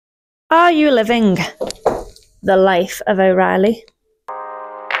Are you living the life of O'Reilly?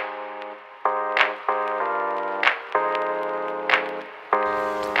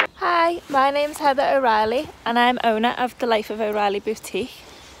 Hi, my name's Heather O'Reilly and I'm owner of the Life of O'Reilly boutique,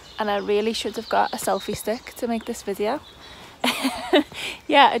 and I really should have got a selfie stick to make this video.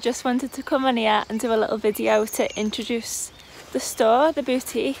 Yeah, I just wanted to come on here and do a little video to introduce the store, the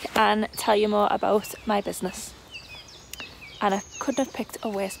boutique, and tell you more about my business. And I couldn't have picked a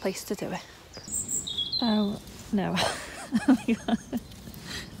worse place to do it. Oh no. Oh my God.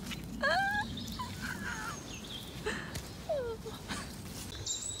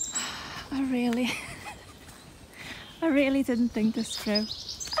 I really didn't think this through.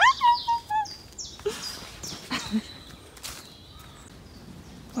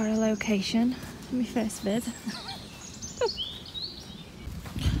 What a location for my first vid.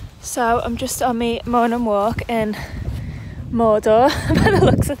 So I'm just on my morning walk in Mordor by the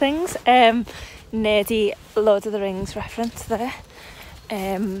looks of things. Nerdy Lord of the Rings reference there.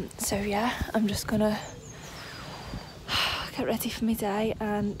 So yeah, I'm just gonna get ready for my day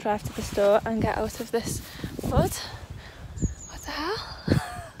and drive to the store and get out of this mud. What the hell?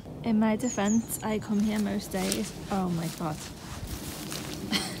 In my defence, I come here most days. Oh my God.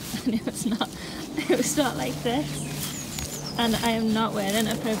 And it was not like this. And I am not wearing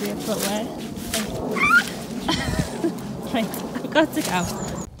appropriate footwear. Right, I've got to go.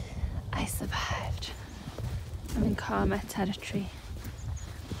 I survived. I'm in Karma territory.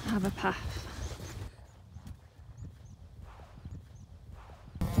 I have a path.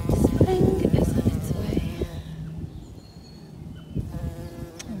 Spring is on its way.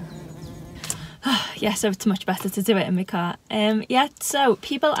 Yeah, so it's much better to do it in my car. Yeah, so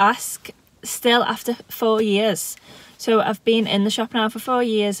people ask, still after 4 years. So I've been in the shop now for 4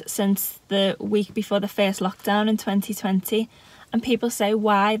 years, since the week before the first lockdown in 2020. And people say,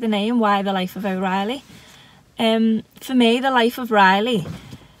 why the name? Why the Life of O'Reilly? For me, the Life of Riley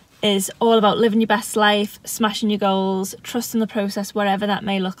is all about living your best life, smashing your goals, trusting the process, whatever that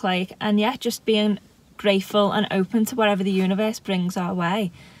may look like. And yeah, just being grateful and open to whatever the universe brings our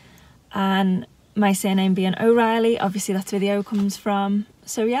way. And my surname being O'Reilly, obviously that's where the O comes from.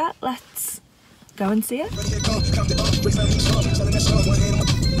 So yeah, let's go and see it.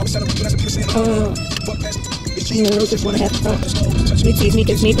 You know, just wanna have fun. Me, tease me,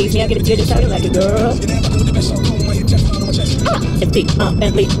 kiss me, please me, I get it, just sounding like a girl. Empty,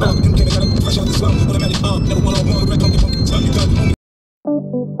 Bentley,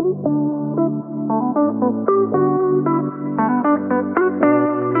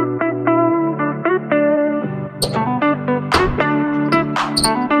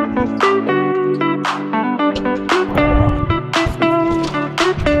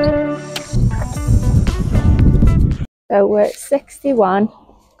 So we're at 61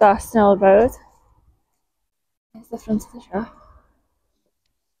 Garston Road. There's the front of the shop.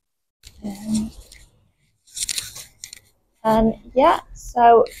 And yeah,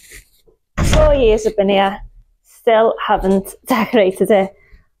 so 4 years I've been here, still haven't decorated it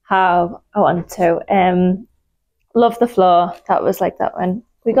how I want to. Love the floor, that was like that when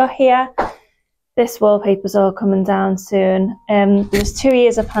we got here. This wallpaper's all coming down soon. There was 2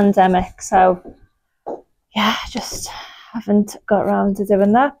 years of pandemic, so yeah, just haven't got around to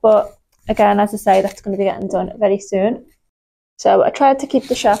doing that. But again, as I say, that's going to be getting done very soon. So I tried to keep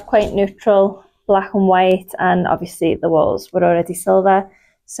the shop quite neutral, black and white, and obviously the walls were already silver.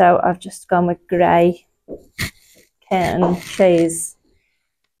 So I've just gone with grey curtain chaise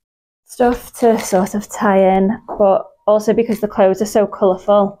stuff to sort of tie in. But also because the clothes are so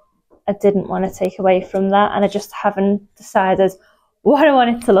colourful, I didn't want to take away from that. And I just haven't decided what I want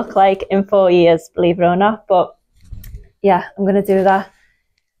it to look like in 4 years, believe it or not. But yeah, I'm going to do that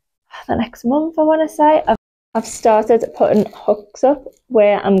the next month, I want to say. I've started putting hooks up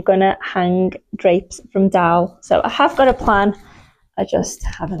where I'm going to hang drapes from dowel. So I have got a plan, I just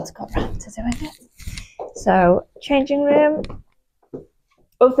haven't got around to doing it. So changing room,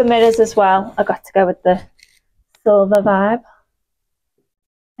 both the mirrors as well. I got to go with the silver vibe.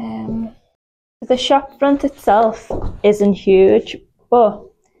 The shop front itself isn't huge, but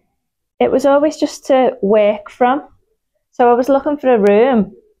it was always just to work from. So I was looking for a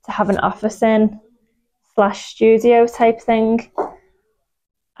room to have an office in / studio type thing,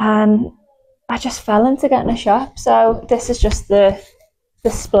 and I just fell into getting a shop. So this is just the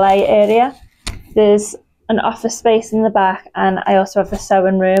display area. There's an office space in the back, and I also have a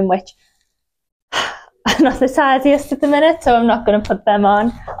sewing room, which I'm not the tidiest at the minute, so I'm not going to put them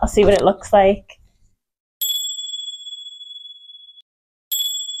on. I'll see what it looks like.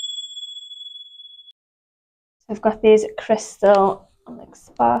 I've got these crystal like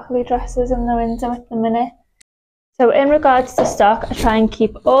sparkly dresses in the window at the minute. So in regards to stock, I try and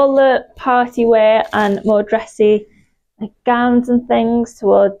keep all the party wear and more dressy like gowns and things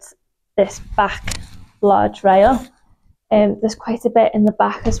towards this back large rail. There's quite a bit in the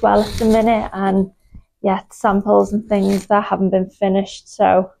back as well at the minute, and yeah, samples and things that haven't been finished,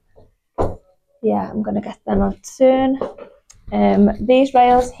 so yeah, I'm going to get them out soon. These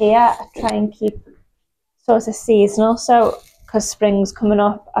rails here I try and keep sort of seasonal, so because spring's coming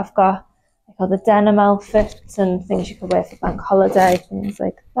up, I've got like all the denim outfits and things you could wear for bank holiday, things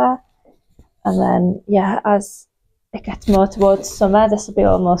like that. And then yeah, as it gets more towards summer, this will be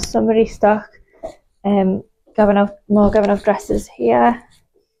all more summery stock. Going out dresses here.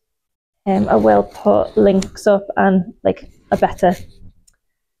 I will put links up and like a better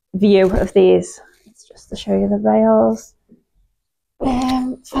view of these. It's just to show you the rails.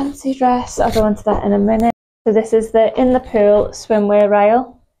 Fancy dress, I'll go into that in a minute. So this is the In the Pool swimwear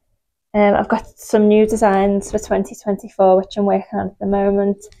rail. I've got some new designs for 2024 which I'm working on at the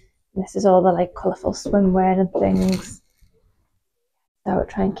moment. And this is all the like colourful swimwear and things. So I'll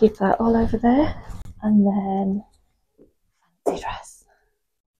try and keep that all over there. And then fancy dress.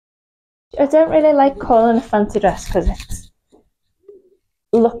 I don't really like calling a fancy dress because it's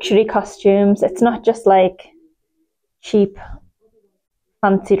luxury costumes. It's not just like cheap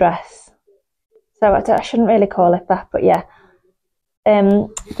fancy dress. So I shouldn't really call it that, but yeah.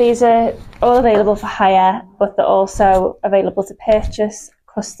 These are all available for hire, but they're also available to purchase,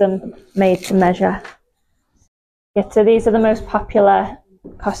 custom made to measure. Yeah, so these are the most popular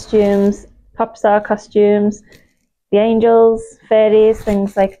costumes, pop star costumes, the angels, fairies,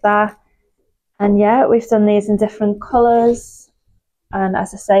 things like that. And yeah, we've done these in different colours and,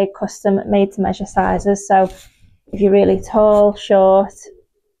 as I say, custom made to measure sizes. So if you're really tall, short,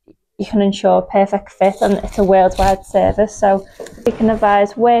 you can ensure perfect fit, and it's a worldwide service. So we can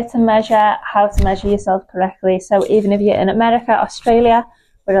advise where to measure, how to measure yourself correctly. So even if you're in America, Australia,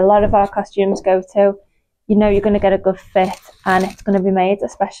 where a lot of our costumes go to, you know you're going to get a good fit and it's going to be made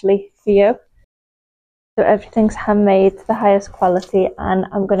especially for you. So everything's handmade to the highest quality, and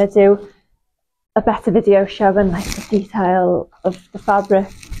I'm going to do a better video showing like the detail of the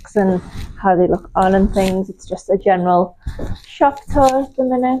fabrics and how they look on and things. It's just a general shop tour at the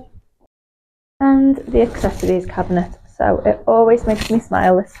minute. And the accessories cabinet. So it always makes me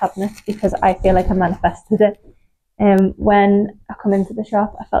smile, this cabinet, because I feel like I manifested it. When I come into the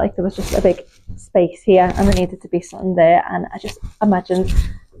shop, I felt like there was just a big space here and there needed to be something there, and I just imagined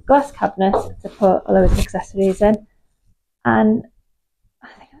a glass cabinet to put a load of accessories in. And I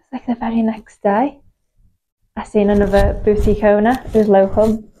think it was like the very next day, I seen another boutique owner who's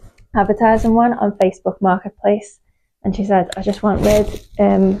local advertising one on Facebook Marketplace, and she said, I just want rid,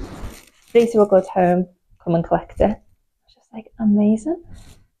 free to a good home, come and collect it. I was just like, amazing.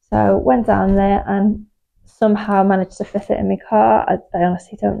 So went down there and somehow managed to fit it in my car. I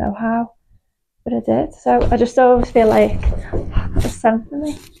honestly don't know how, but I did. So I just always feel like that was sent for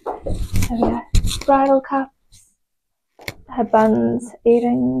me. So yeah, bridal caps, headbands,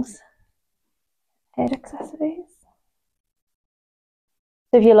 earrings, hair accessories.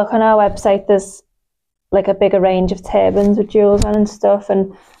 So if you look on our website, there's like a bigger range of turbans with jewels on and stuff,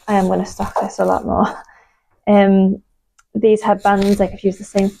 and I am going to stock this a lot more. These headbands, like I've used the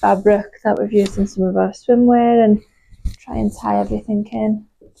same fabric that we've used in some of our swimwear, and try and tie everything in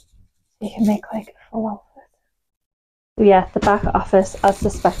so you can make like a full outfit. So yeah, the back office, as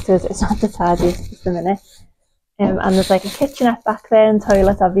suspected, is not the tidiest at the minute. And there's like a kitchenette back there and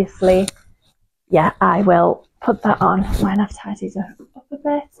toilet, obviously. Yeah, I will put that on when I've tidied it up a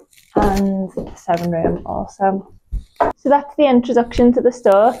bit. And the sewing room also. So that's the introduction to the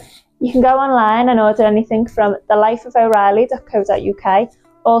store. You can go online and order anything from thelifeofO'Reilly.co.uk.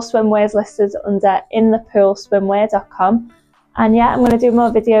 All swimwears listed under inthepoolswimwear.com. And yeah, I'm going to do more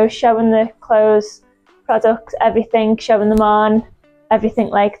videos showing the clothes, products, everything, showing them on, everything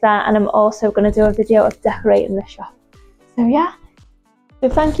like that. And I'm also going to do a video of decorating the shop. So yeah. So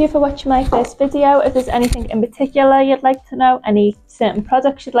thank you for watching my first video. If there's anything in particular you'd like to know, any certain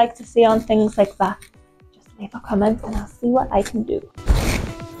products you'd like to see on, things like that, just leave a comment and I'll see what I can do.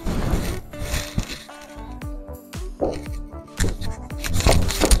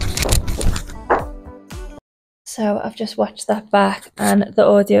 So I've just watched that back, and the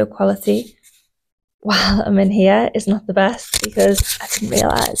audio quality while I'm in here is not the best because I didn't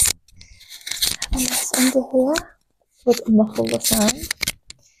realise having this under here would muffle the sound.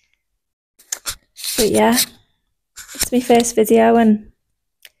 But yeah, it's my first video and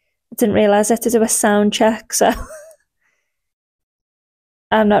I didn't realise I had to do a sound check, so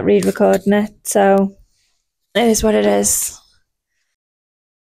I'm not re-recording it, so it is what it is.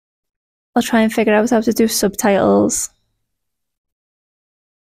 I'll try and figure out how to do subtitles